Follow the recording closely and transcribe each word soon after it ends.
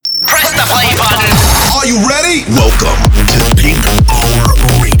play button. Are you ready? Welcome to Peakhour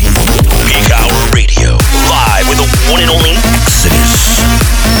Radio. Peakhour Radio. Live with the one and only Exodus.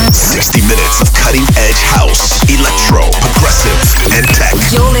 60 minutes of cutting-edge house, electro, progressive, and tech.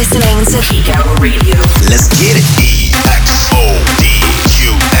 You're listening to Peakhour Radio. Let's get it.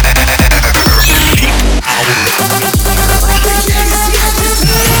 EXODU.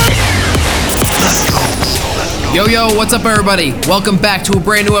 Let's go. Yo, what's up, everybody? Welcome back to a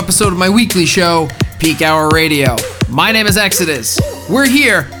brand new episode of my weekly show, Peakhour Radio. My name is Exodus. We're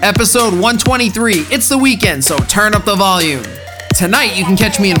here, episode 123. It's the weekend, so turn up the volume. Tonight, you can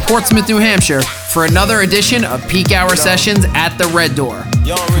catch me in Portsmouth, New Hampshire for another edition of Peakhour Sessions at the Red Door.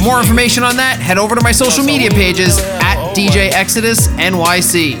 For more information on that, head over to my social media pages at DJ Exodus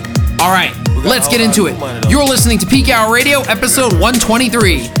NYC. All right, let's get into it. You're listening to Peakhour Radio, episode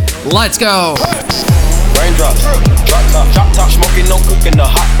 123. Let's go. Raindrops, drop top, smoking, no cooking, the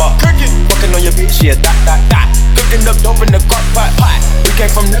hot pot. Fucking on your bitch, yeah, dot. Cooking up dope in the crock pot. We came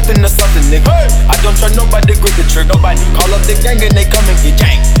from nothing to something, nigga. I don't trust nobody, grip the trigger. Nobody call up the gang and they come and get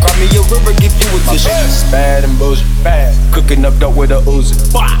janked. Cry me a river, give you a tissue. Bad and bullshit, bad. Cooking up dope with a Uzi.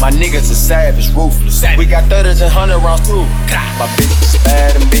 My niggas are savage, ruthless. We got 30s and 100 rounds too. My bitch is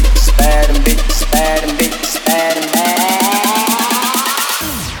bad and bitch is bad and bitch is bad and bitch is bad and bad.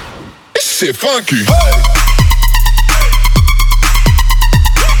 This shit funky.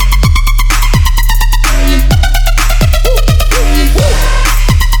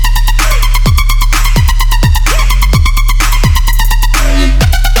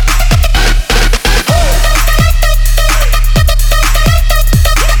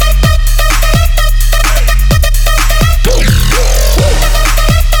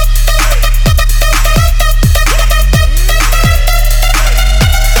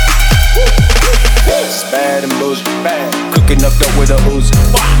 Up dope with a Uzi.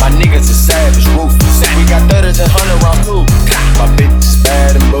 My niggas are savage, ruthless. We got 30s and 100 rounds too. My bitch is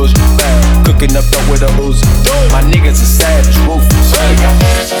bad and bullshit, bad. Cooking up dope with a Uzi. My niggas are savage, ruthless. We got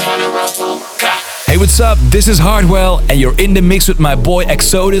 30s and 100 rounds too. Hey, what's up? This is Hardwell, and you're in the mix with my boy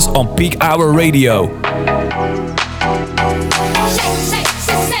Exodus on Peakhour Radio.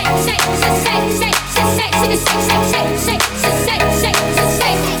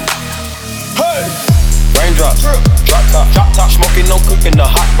 Raindrops, drop top, smoking, no cooking, the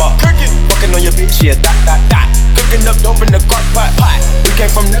hot pot. Fucking on your bitch, yeah, dot. Cooking up dope in the crock pot. We came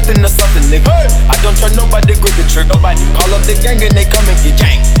from nothing to something, nigga. I don't trust nobody, grip the trigger. Nobody call up the gang and they come and get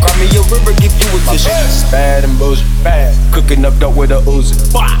janked. Cry me a river, give you a tissue. Bad and bullshit, bad. Cooking up dope with a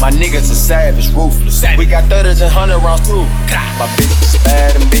Uzi. My niggas are savage, ruthless. We got 30s and 100 rounds too. My bitch is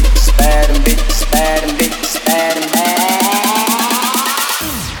bad and bitch is bad and bitch is bad and bitch is bad and bad.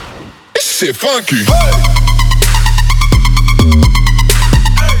 This shit funky.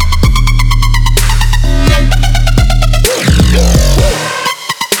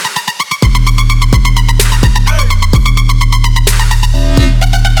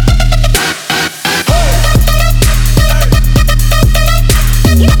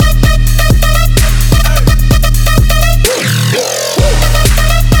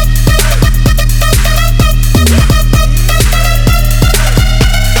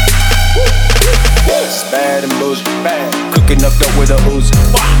 Up dope with a Uzi.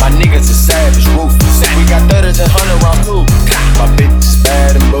 My niggas are savage, ruthless. We got 30s and 100 rounds too. My bitch is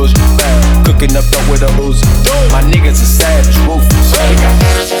bad and bullshit, bad. Cooking up dope with a Uzi. My niggas are savage, ruthless. We got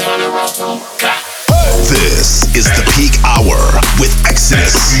 30s and 100 rounds too. This is the Peak Hour with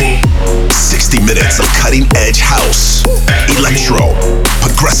Exodus. 60 minutes of cutting-edge house, electro,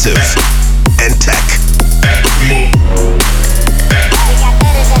 progressive, and tech.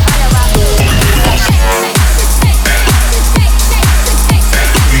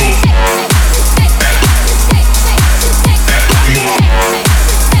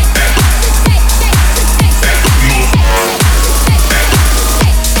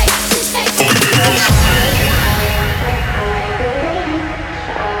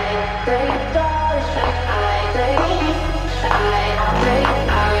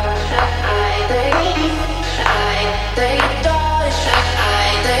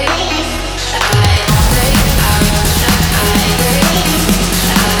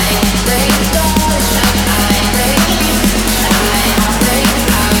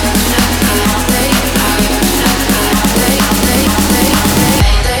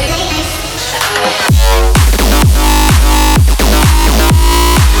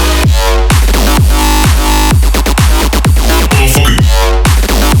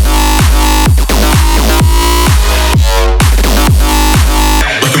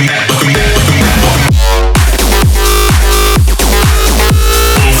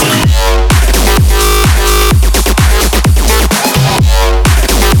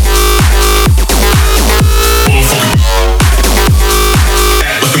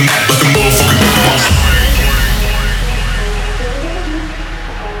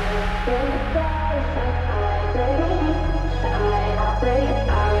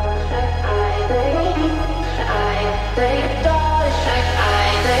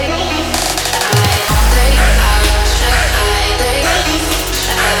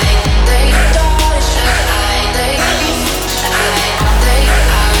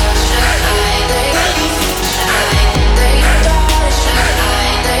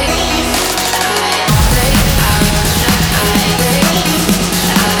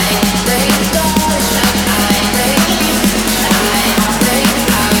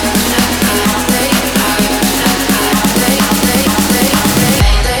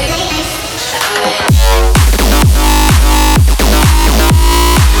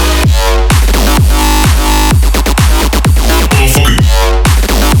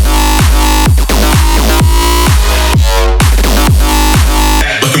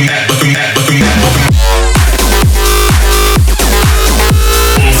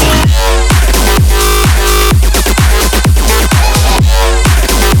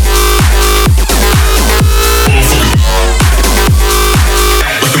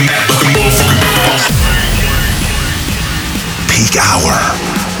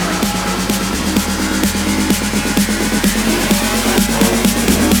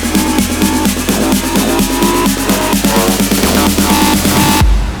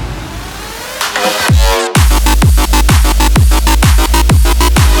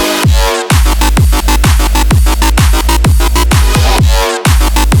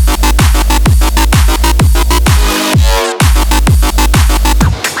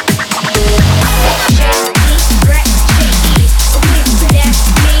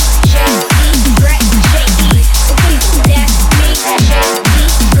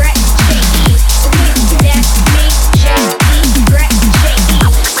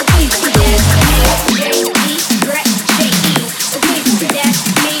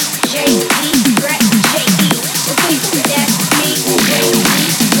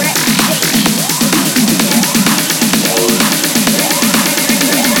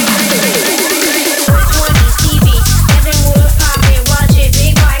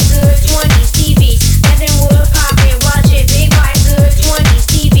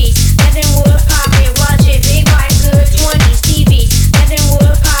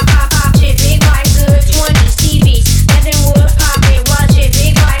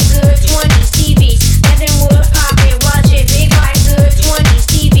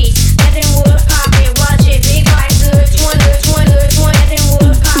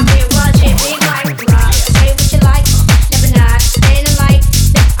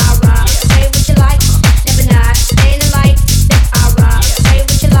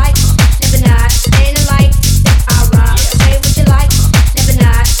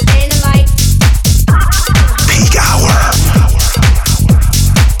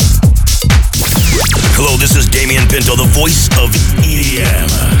 Hello, this is Damian Pinto, the voice of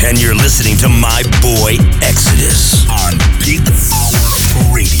EDM. And you're listening to my boy Exodus on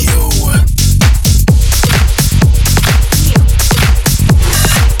Peakhour Radio.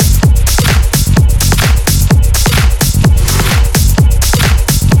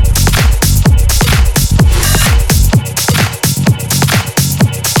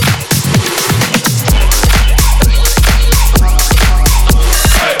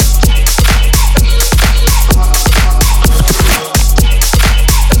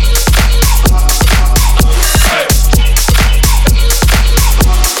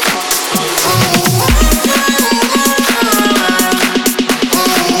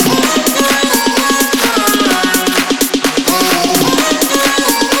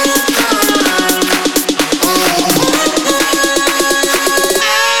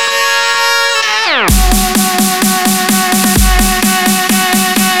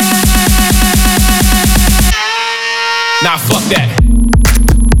 Nah, fuck that.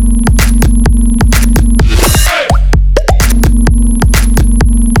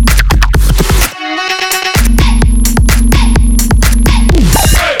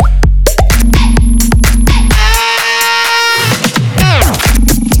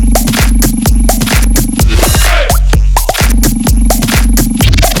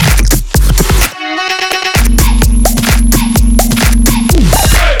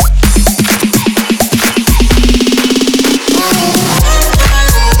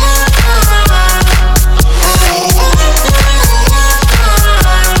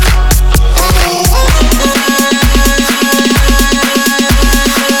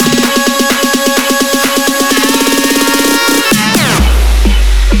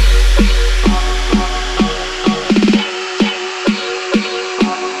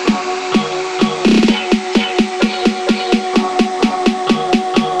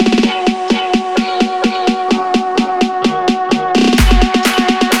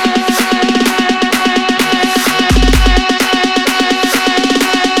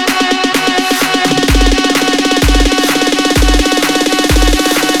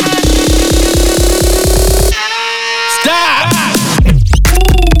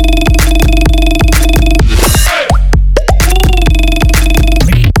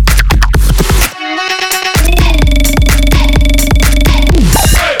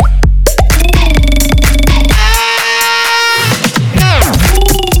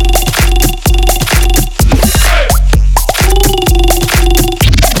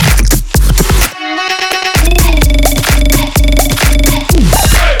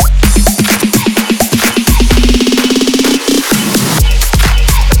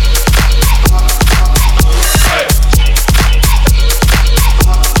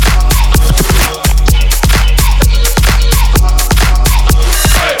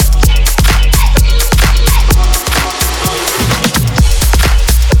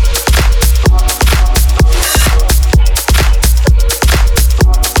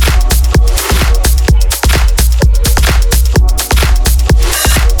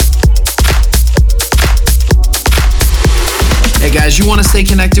 Guys, you want to stay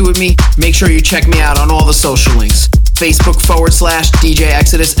connected with me? Make sure you check me out on all the social links. Facebook.com/DJ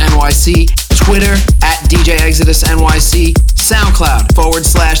Exodus NYC, Twitter @DJ Exodus NYC,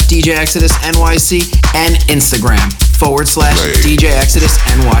 SoundCloud/DJ Exodus NYC, and Instagram/DJ Exodus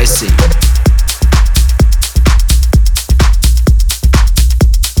NYC.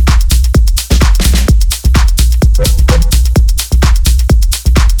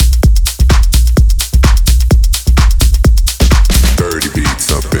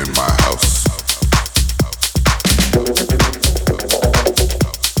 In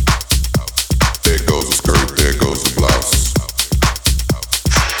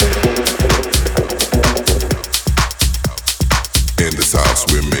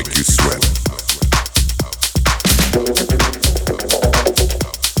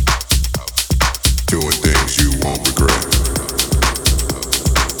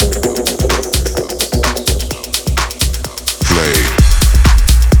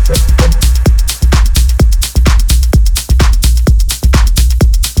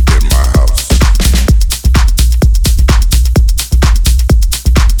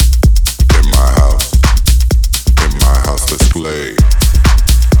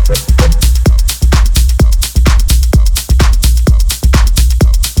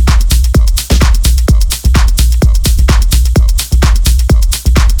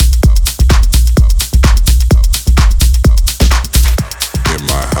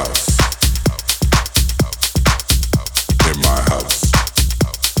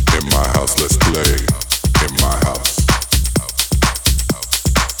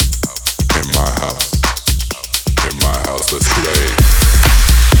my house. Let's play.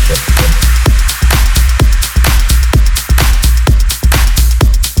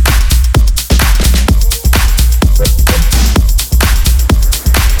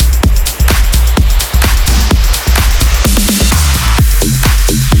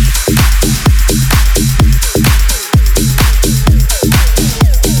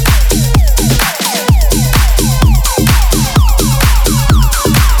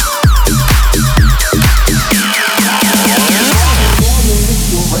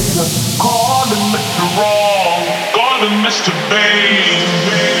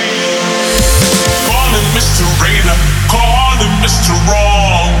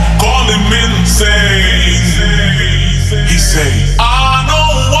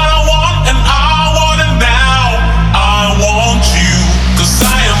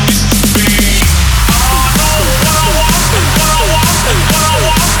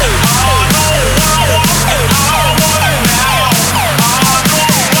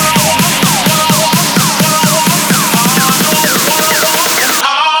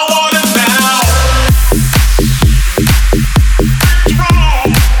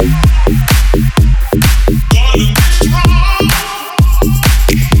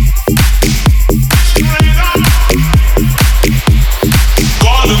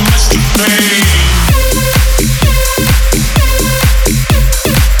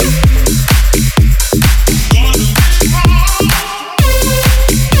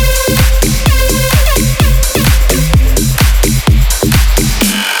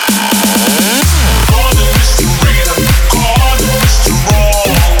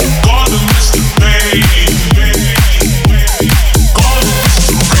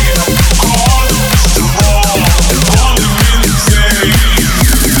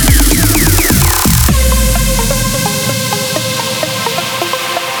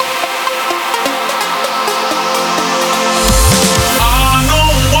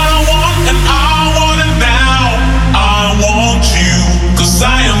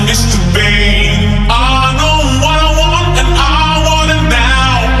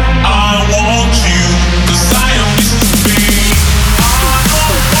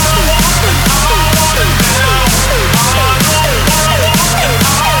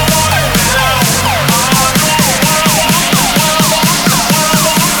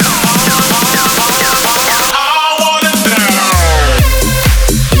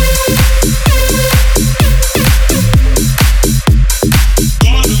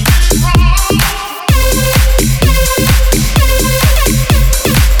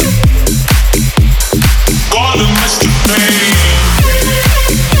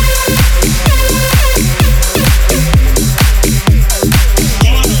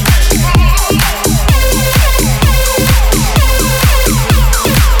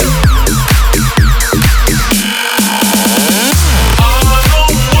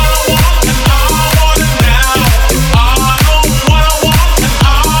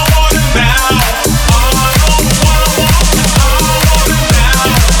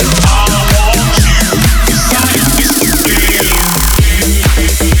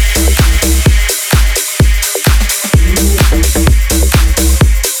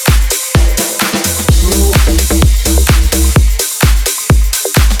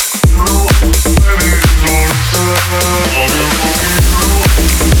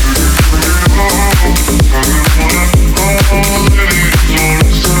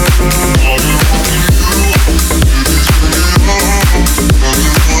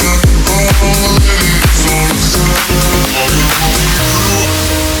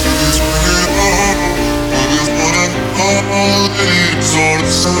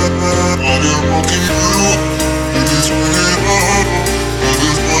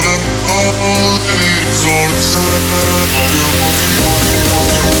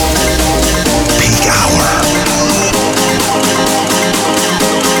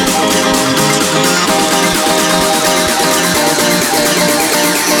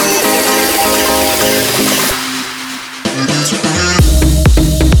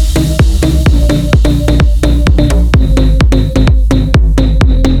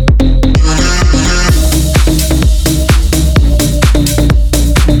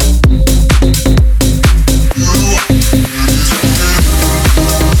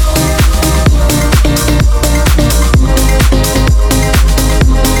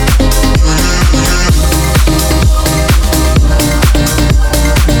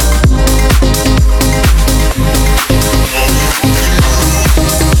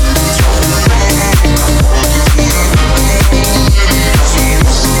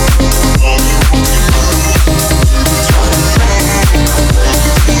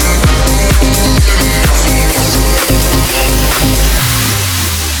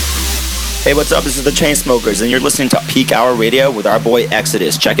 Hey, what's up? This is the Chainsmokers, and you're listening to Peak Hour Radio with our boy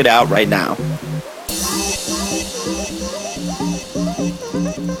Exodus. Check it out right now.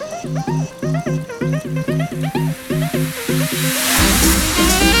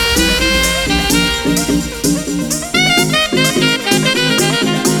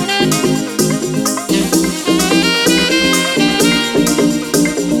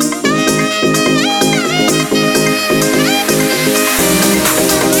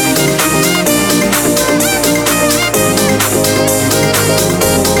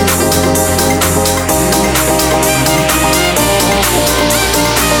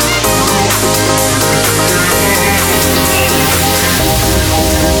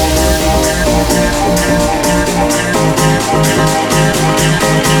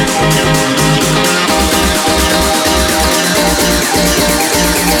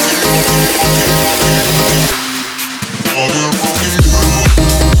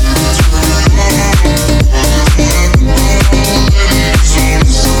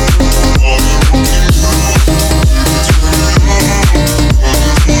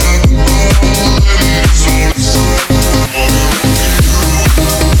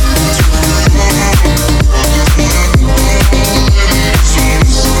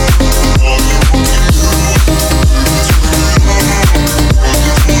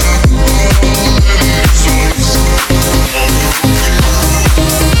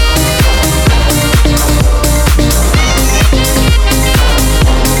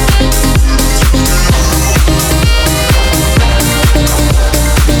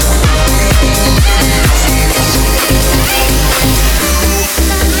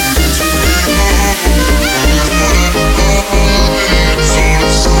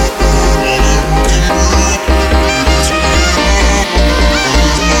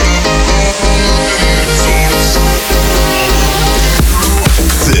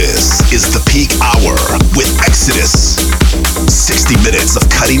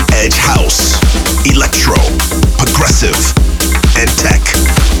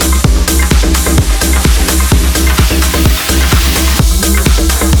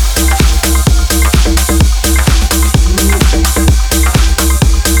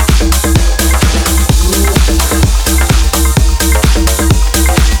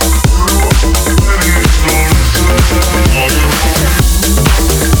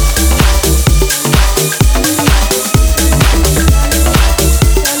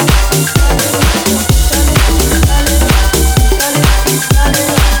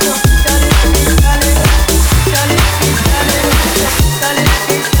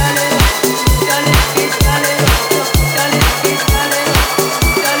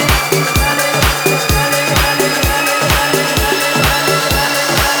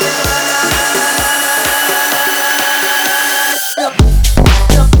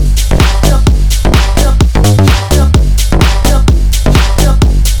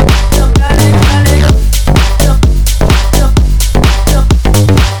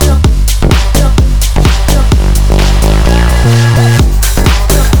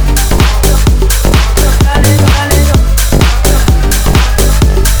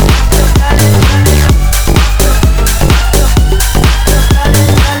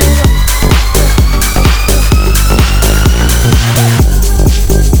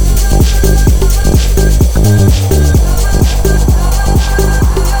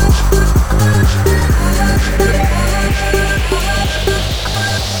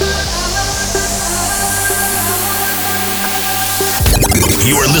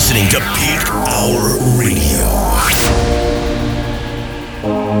 You are listening to Peak Hour Radio.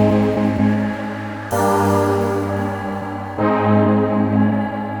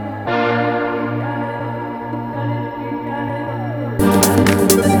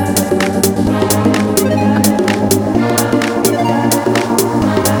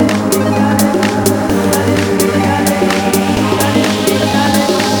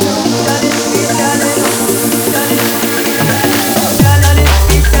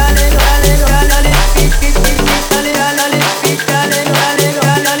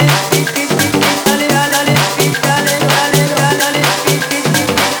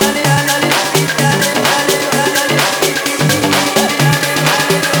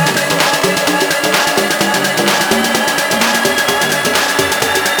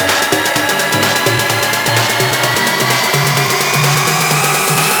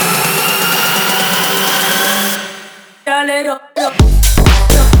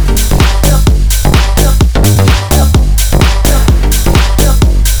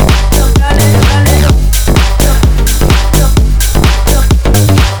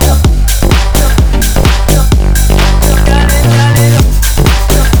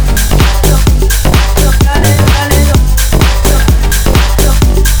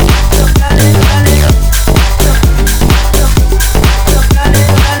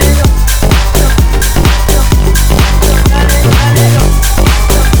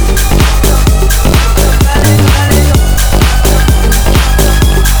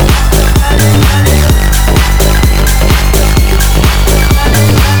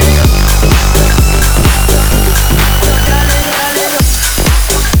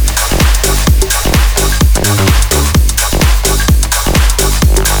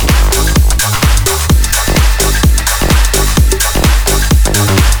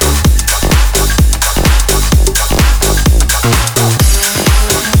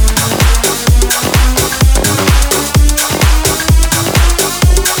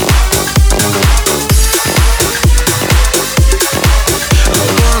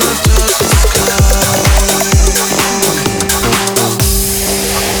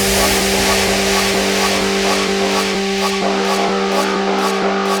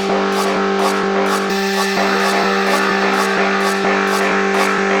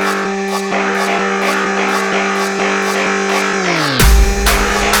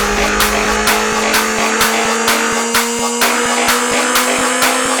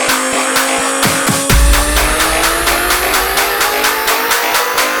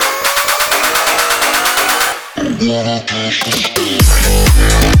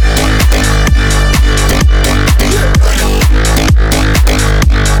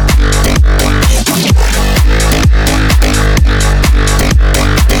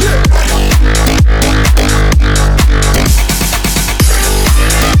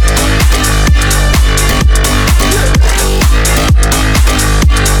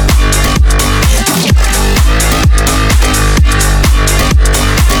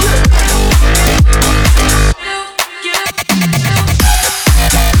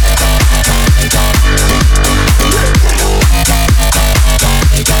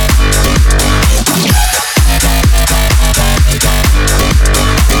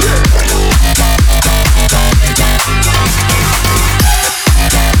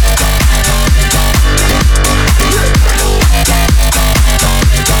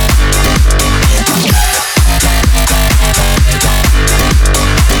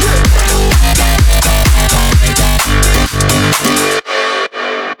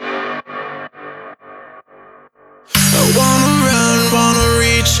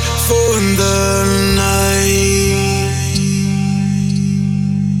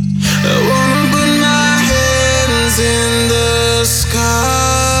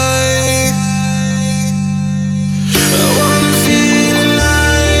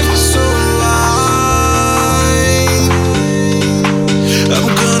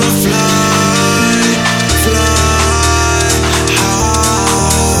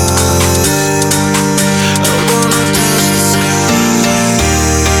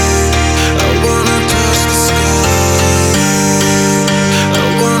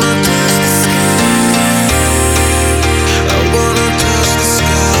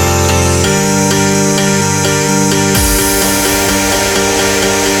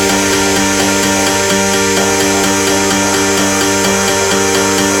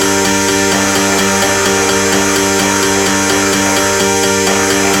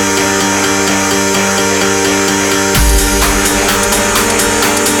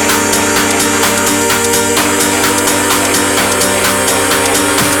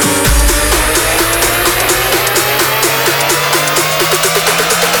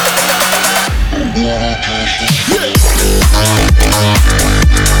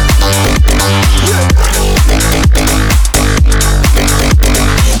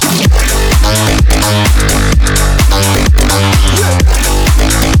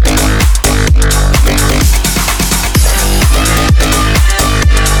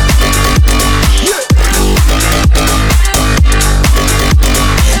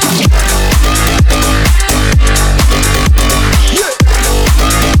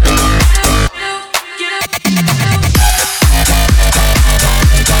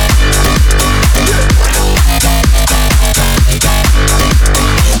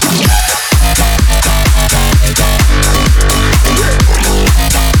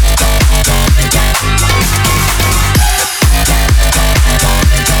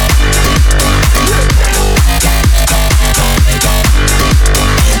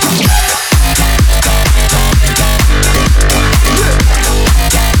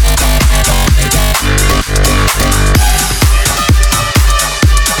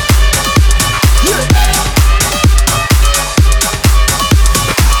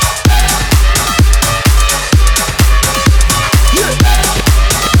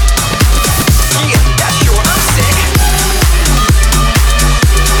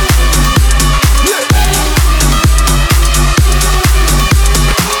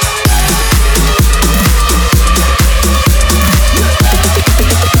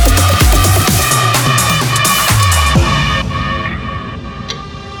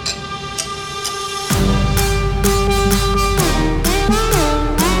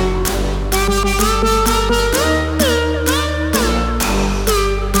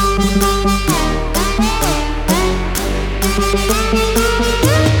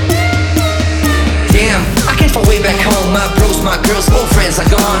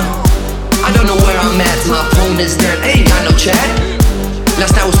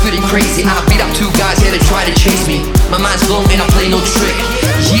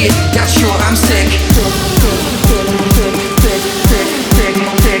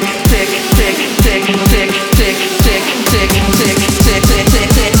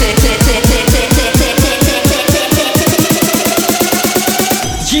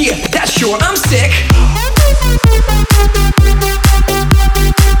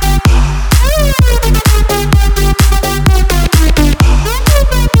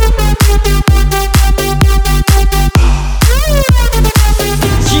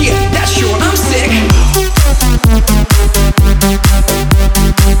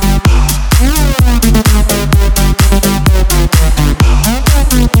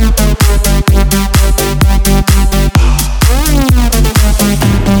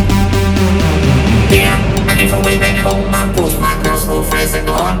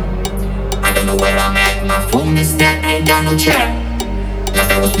 know where I'm at. My phone is dead, ain't got no chat.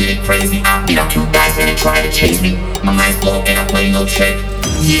 Left I was getting crazy. I beat up two guys and they tried to chase me. My mind's blown and I play no trick.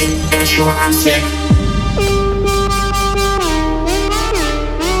 Yeah, and sure I'm sick.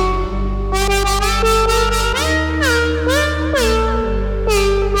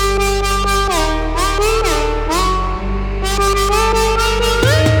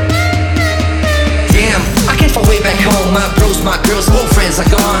 My bros, my girls, all friends are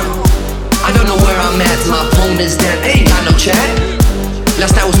gone. I don't know where I'm at, my phone is dead, ain't got no chat.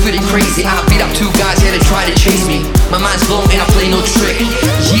 Last night was pretty crazy, I beat up two guys, yeah, they tried to chase me. My mind's blown and I play no trick.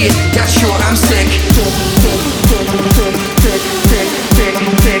 Yeah, that's sure I'm sick.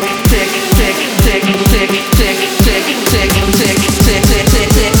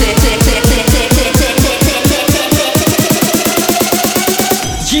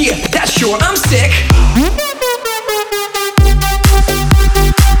 Yeah, that's sure I'm sick.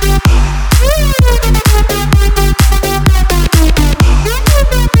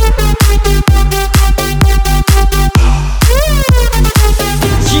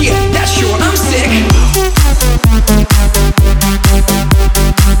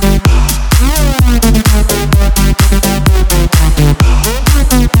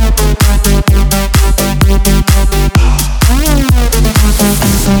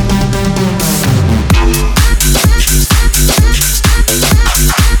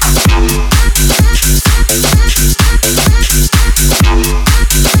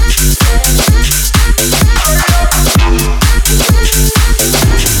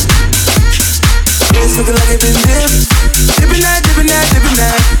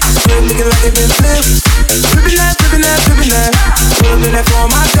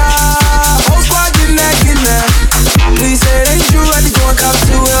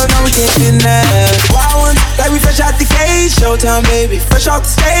 Showtime, baby, fresh off the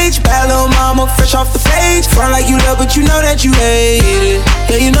stage. Bad little mama, fresh off the page. Front like you love, but you know that you hate it.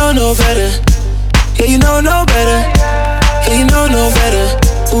 Yeah, you know no better. Yeah, you know no better. Yeah, you know no better.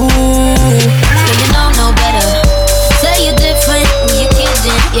 Ooh. Yeah, you know no better. Say you're different, you're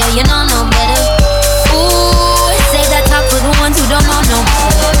kidding. Yeah, you know no better. Ooh, say that talk for the ones who don't know no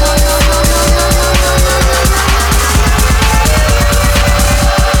better.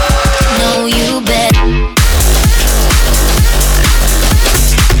 No, you bet.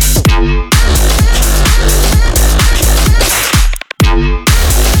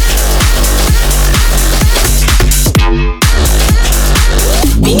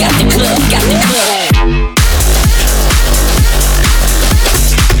 We got the club, got the club.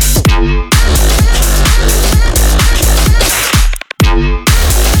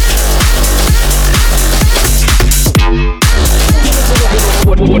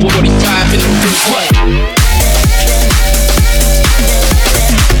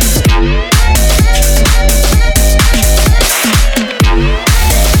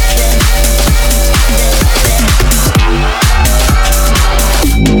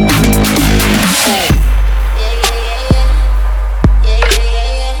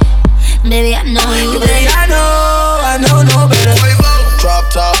 Baby, I know you better. Baby, I know no better.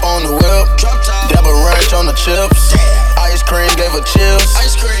 Drop top on the whip, dab a ranch on the chips. Ice cream gave her chills.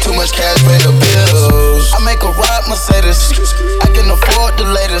 Too much cash pay the bills. I make a ride Mercedes. I can afford the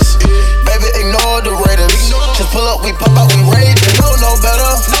latest. Baby, ignore the ratings. Just pull up, we pop out, we raid. Know no better.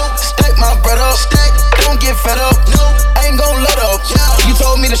 Stack my bread up. Don't get fed up. I ain't gon' let up. You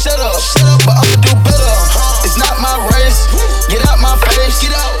told me to shut up, but I'ma do better. It's not my race. Get out my face.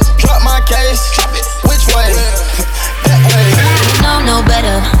 Drop my case. Which way? That way. You know no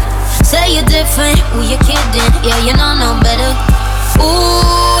better. Say you're different, ooh, you're kidding. Yeah, you know no better.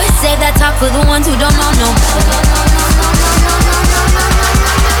 Ooh, say that talk for the ones who don't know no better.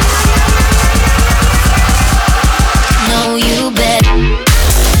 No, you bet.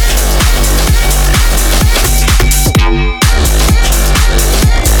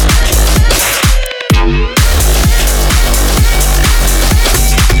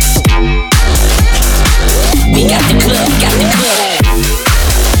 We got the club, got the club.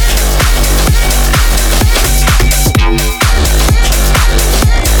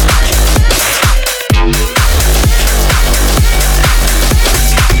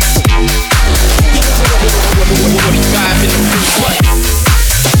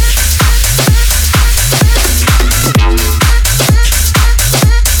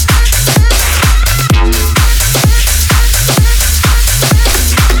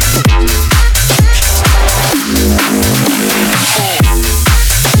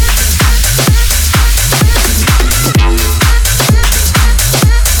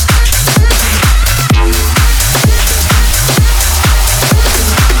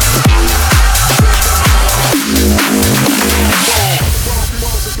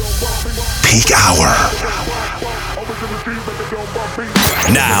 Peak Hour.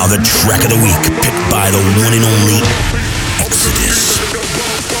 Now the track of the week, picked by the one and only Exodus.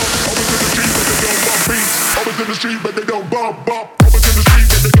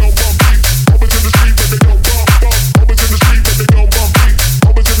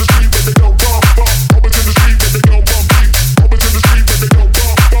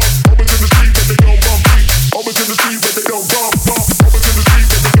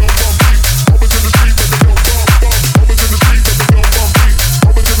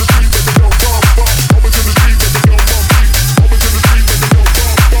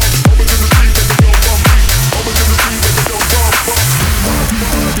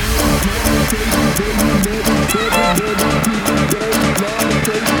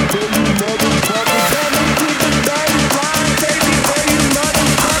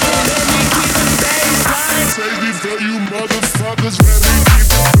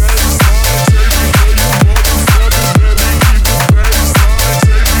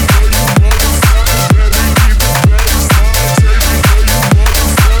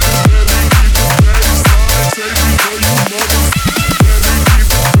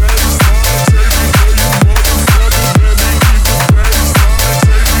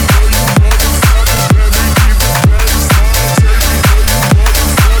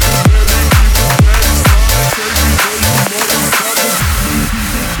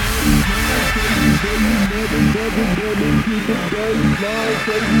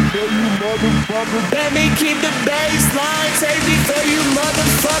 Let me keep the baseline, save me for you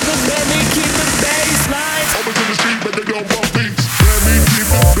motherfuckers. Let me keep the baseline. Over to the street, but they don't bump beats. Let me keep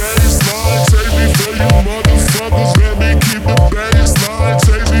the baseline, save me for you motherfuckers. Let me keep the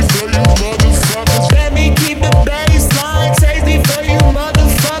baseline, save me for you motherfuckers. Let me keep the baseline, save me for you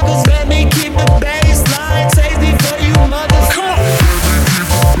motherfuckers. Let me keep the baseline, save me for you motherfuckers.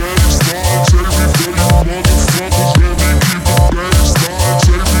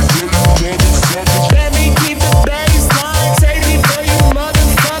 Come on. Let me keep the baseline, save me for you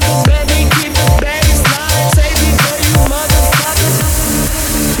motherfuckers. Let me keep the baseline, save me for you motherfuckers.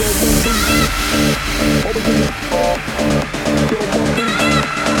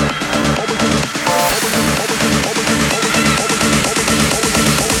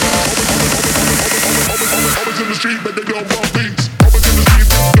 Over to the street, but they don't bump beats. Over to the street,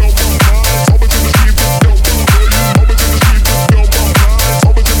 but they don't bump lines. Over to the street, but they don't bump lines. Over to the street, but they don't bump lines. Over to the street, you don't bump. Over to the street, but they don't bump lines. Over to the street, but they don't bump. Over to the street, but they don't bump lines. Over to the street, you don't bump. Over to the street, but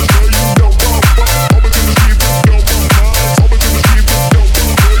they don't bump lines. Over to the street, but they don't bump. Over to the street, but they don't bump lines. Over to the street, you don't bump. Over to the street,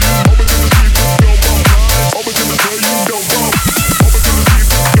 but they don't bump lines. Over to the street, but they don't bump. Over to the street, but they don't bump lines. Over to the street, you don't bump.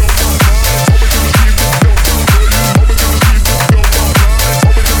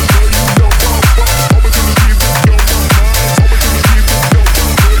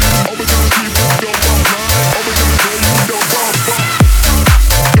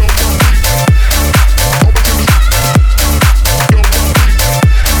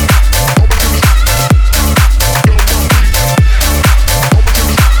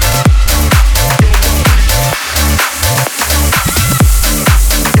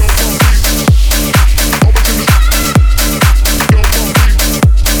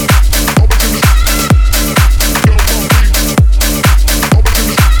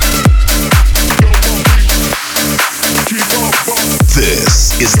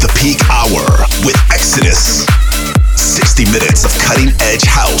 This is the Peak Hour with Exodus. 60 minutes of cutting-edge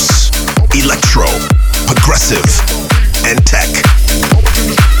house, electro, progressive, and tech.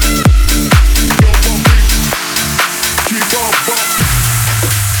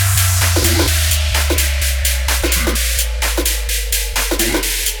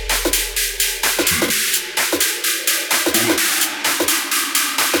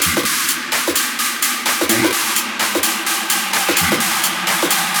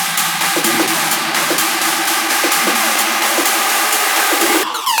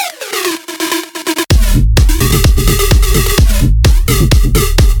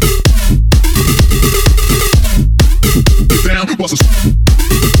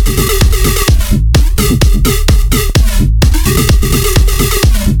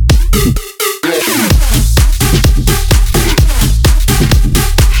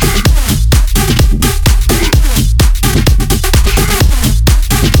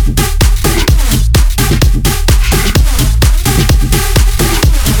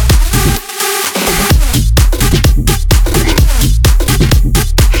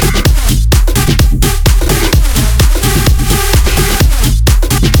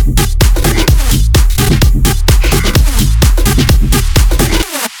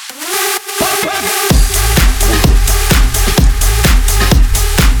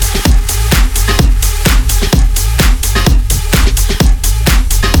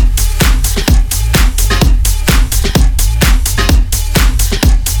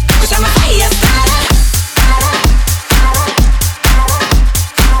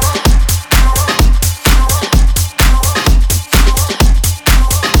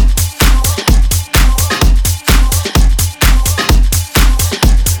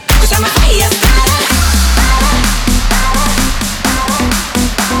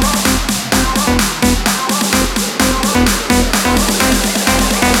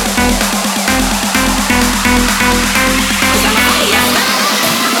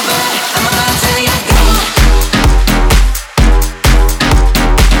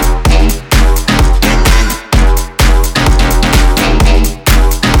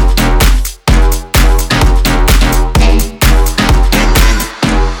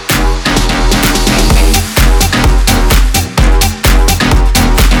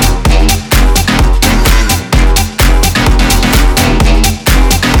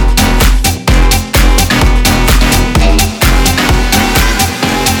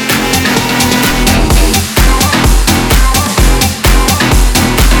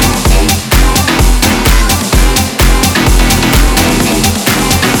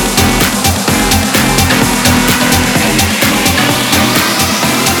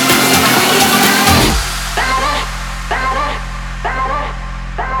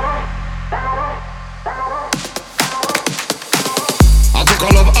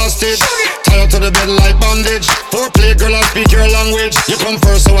 hostage. Tie up to the bed like bondage. Foreplay, girl, I speak your language. You come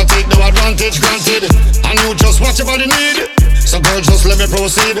first, so I take no advantage. Granted, and you just watch your body need. So girl, just let me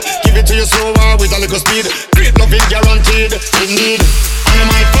proceed. Give it to you slower with a little speed. Great loving guaranteed, indeed. And I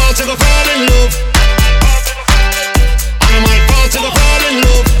might fall to go fall in love. And I might fall to go fall in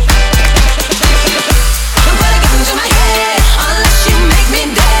love. Don't put a gun to my head unless you make me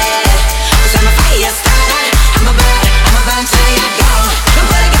dead. 'Cause I'm a fire starter. I'm a bird till you're gone. Don't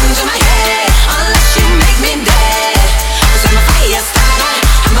put a gun to my head unless you make me dead. 'Cause I'm a fire starter.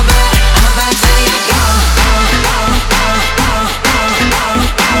 I'm a bird till you're gone.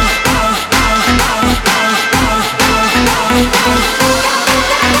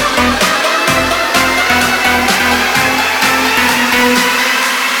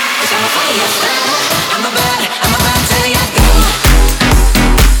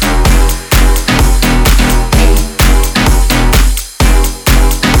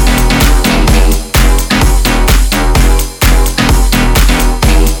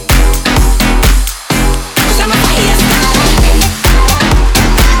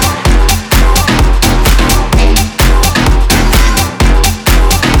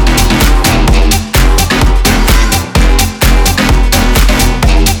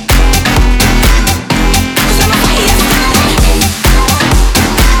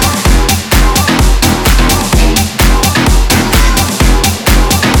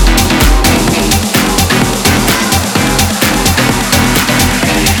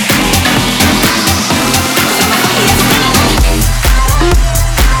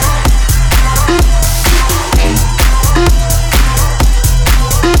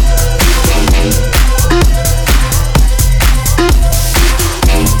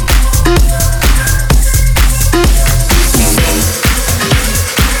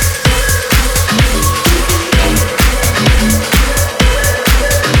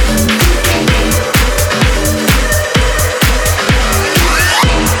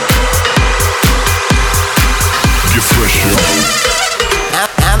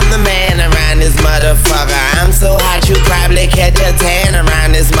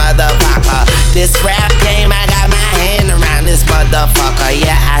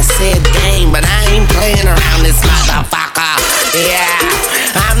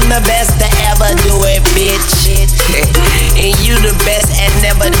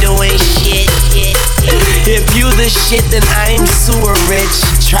 Shit, then I'm super rich.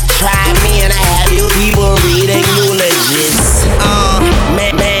 Try me and I have you people reading eulogies.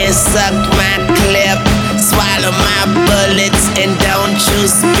 Man, suck my clip, swallow my bullets, and don't you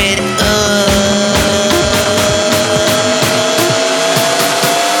spit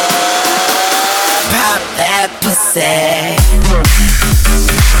pop that pussy.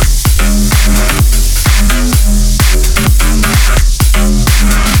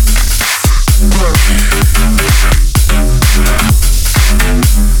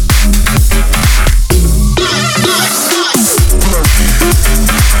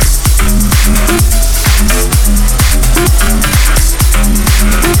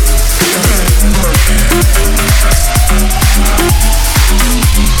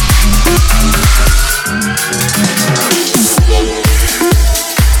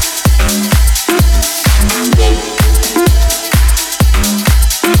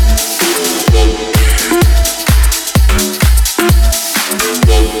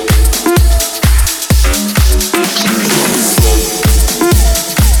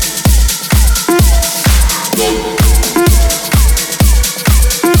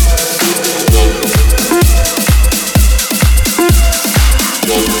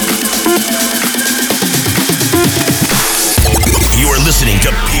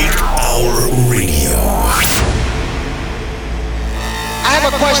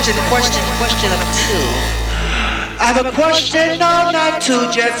 Question, no, not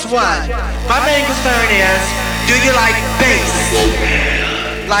two, just one. My main concern is, do you like bass?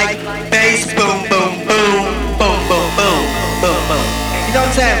 Like bass, boom, boom, boom, boom, boom, boom, boom, boom. You know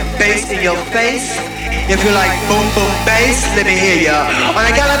what I'm saying? Bass in your face. If you like boom, boom, bass, let me hear ya. On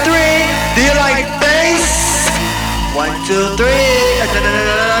the count of three, do you like bass? 1, 2, 3.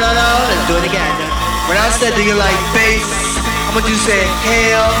 No. Let's do it again. When I said, do you like bass? I want you to say,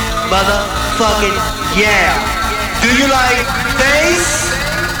 hell, motherfucking yeah. Do you like bass?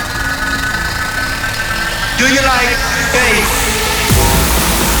 Do you like bass?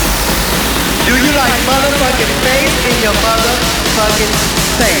 Do you like motherfucking bass in your motherfucking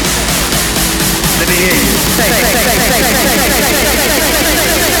face? Let me hear you. Say.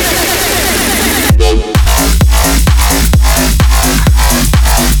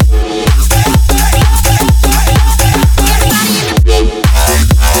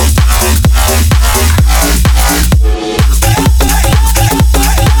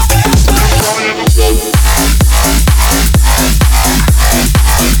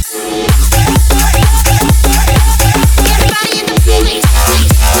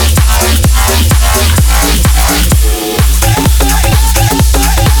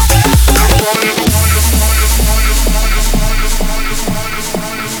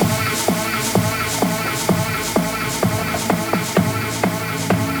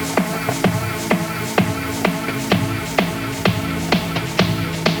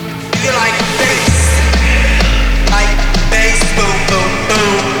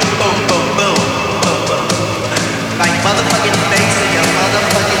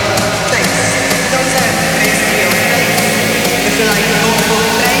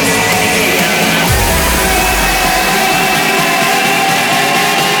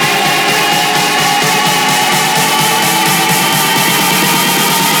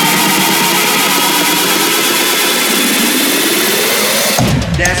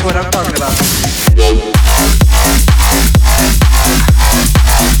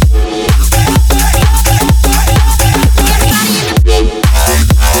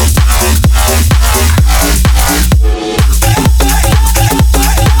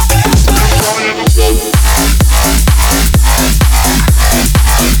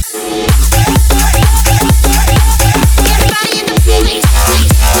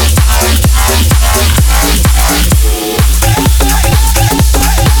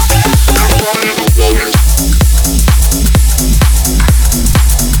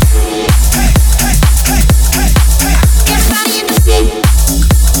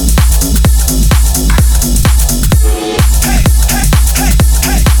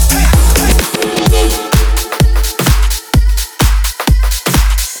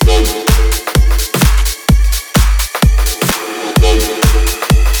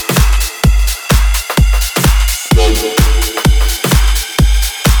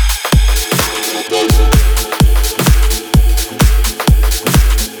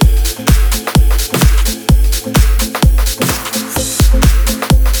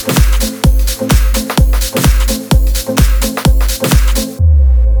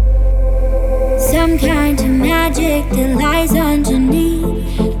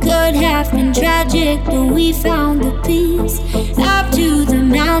 tragic, but we found the peace. Up to the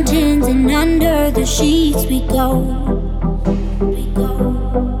mountains and under the sheets we go.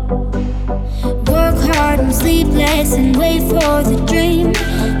 Work hard and sleepless and wait for the dream.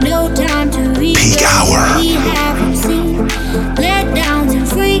 No time to read what we haven't seen. Letdowns and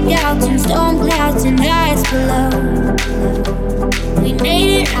freakouts and storm clouds and eyes below. We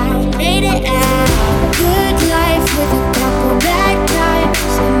made it out, made it out. Good life with a couple bad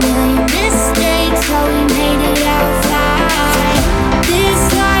times, a million mistakes, but we made it out fine. This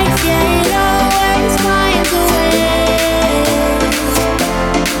life, yeah, it always finds a way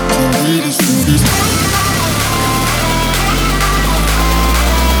to lead us to these.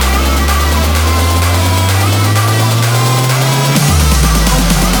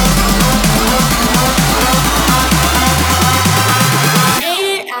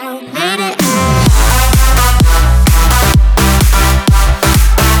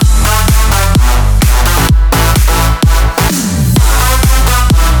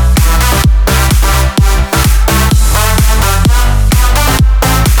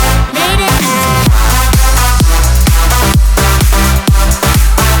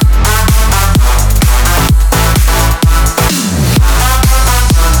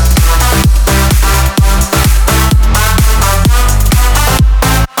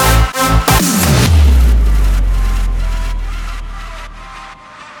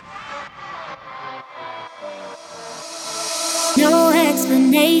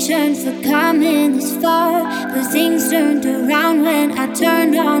 For coming this far, but things turned around when I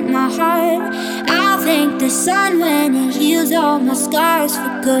turned on my heart. I'll thank the sun when it heals all my scars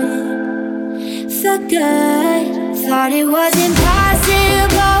for good, for good. Thought it was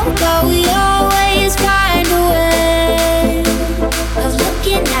impossible, but we always find a way of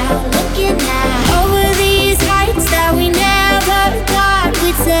looking out over these heights that we never thought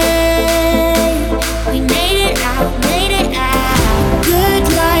we'd say. We made it out, made it out. Good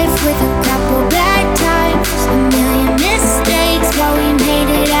life with a couple bad times, a million mistakes, but we made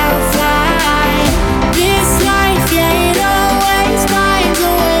it out fine. This life, yeah, it always finds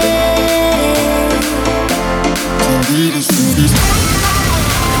a way to lead us to these.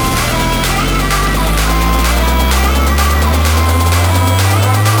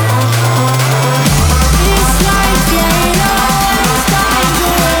 This life, yeah, it always finds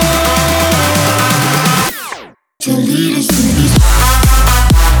a way to lead us to these.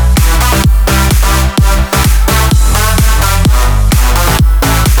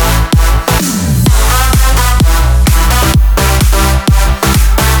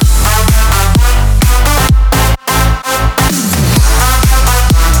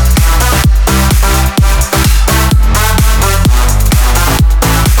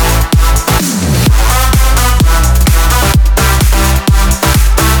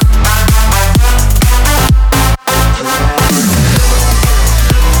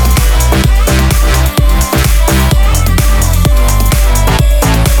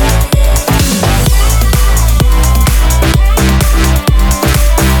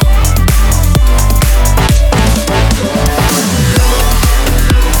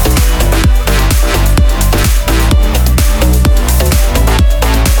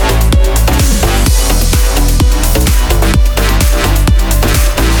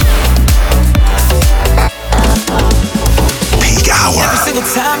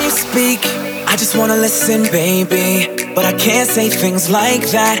 Wanna listen, baby, but I can't say things like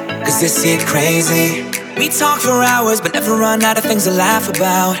that, cause this get crazy. We talk for hours, but never run out of things to laugh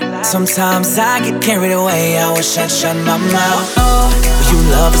about. Sometimes I get carried away, I wish I'd shut my mouth. Oh, but you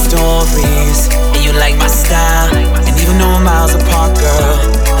love the stories, and you like my style. And even though we're miles apart, girl,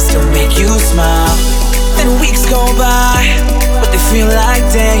 I still make you smile. Then weeks go by, but they feel like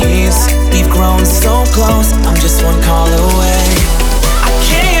days. We've grown so close, I'm just one call away. I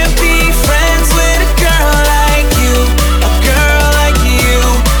can't be friends with a girl like you, a girl like you,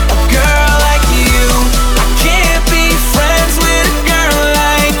 a girl like you. I can't be friends with a girl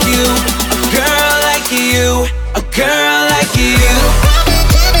like you, a girl like you, a girl like you.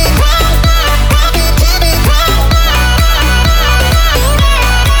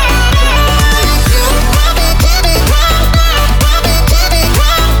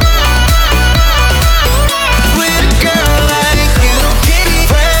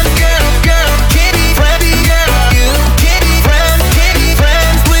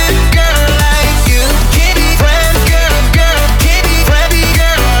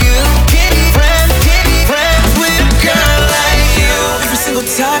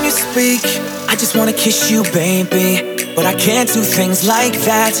 I just wanna kiss you, baby, but I can't do things like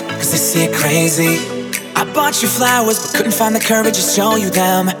that, cause they see it crazy. I bought you flowers, but couldn't find the courage to show you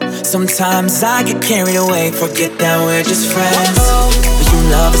them. Sometimes I get carried away, forget that we're just friends. But you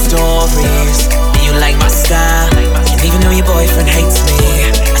love the stories, and you like my style. And even though your boyfriend hates me,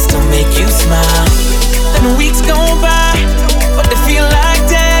 I still make you smile. And weeks go by, but they feel like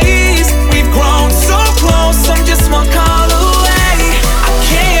days. We've grown so close, I'm just one call away. I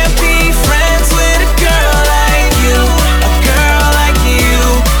can't be friends with a girl like you, a girl like you,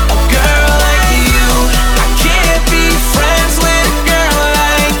 a girl like you. I can't be friends with a girl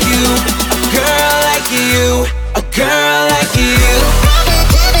like you, a girl like you, a girl like you.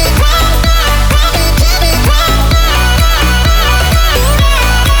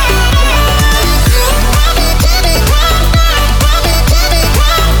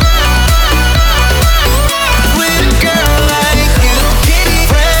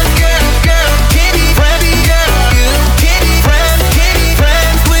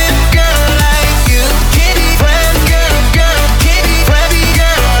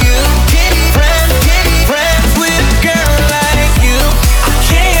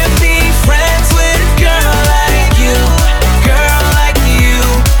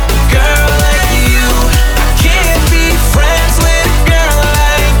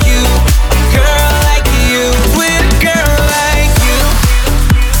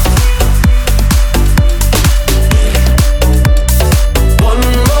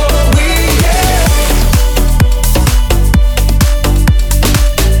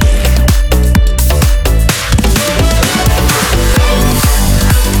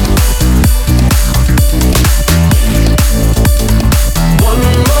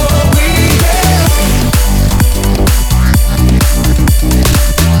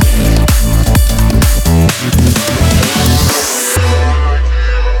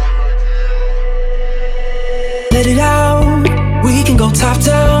 Let it out, we can go top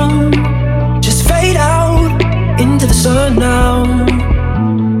down. Just fade out into the sun now.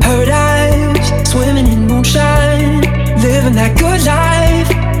 Hurt eyes, swimming in moonshine. Living that good life,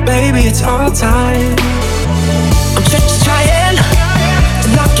 baby, it's all time. I'm just trying to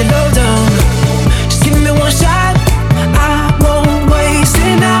lock your love down. Just give me one shot, I won't waste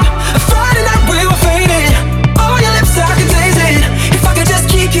it now. A Friday night we were fading, all your lips I can taste it. If I could just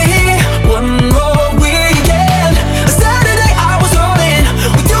keep you here one more weekend. A Saturday I was all in,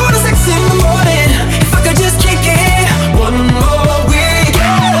 we do the 6 in the morning. If I could just keep you here one more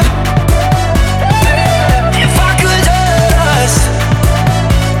weekend. If I could just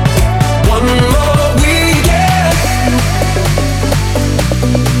one more weekend.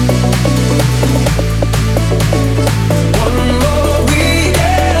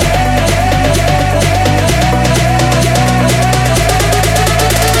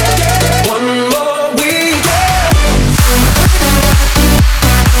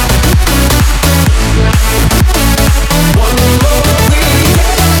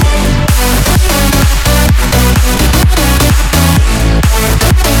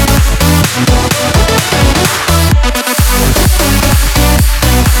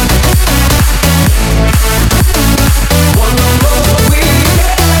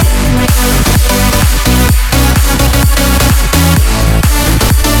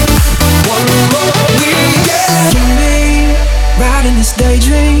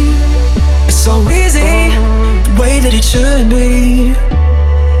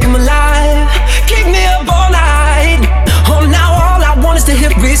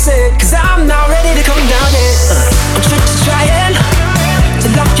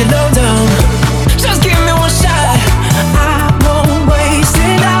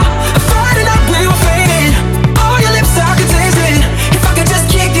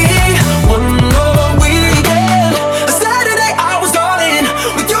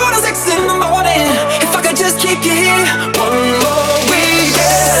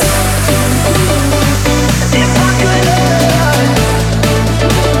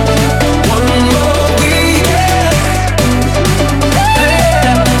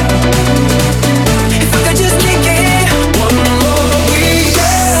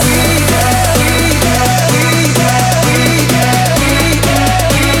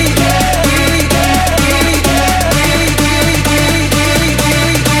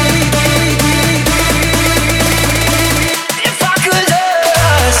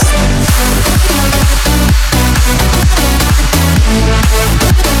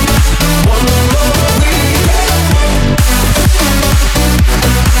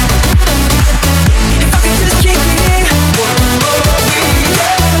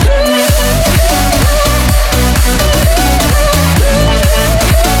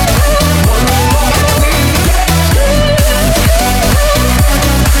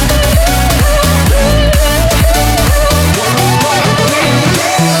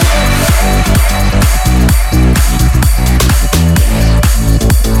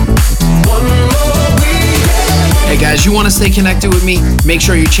 Guys, you want to stay connected with me? Make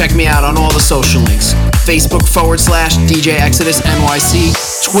sure you check me out on all the social links. Facebook.com/DJ Exodus NYC,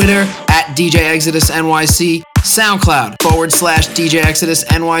 Twitter @DJ Exodus NYC, SoundCloud/DJ Exodus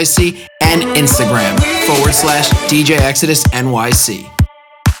NYC, and Instagram /DJ Exodus NYC.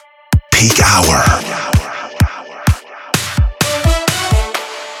 Peak Hour.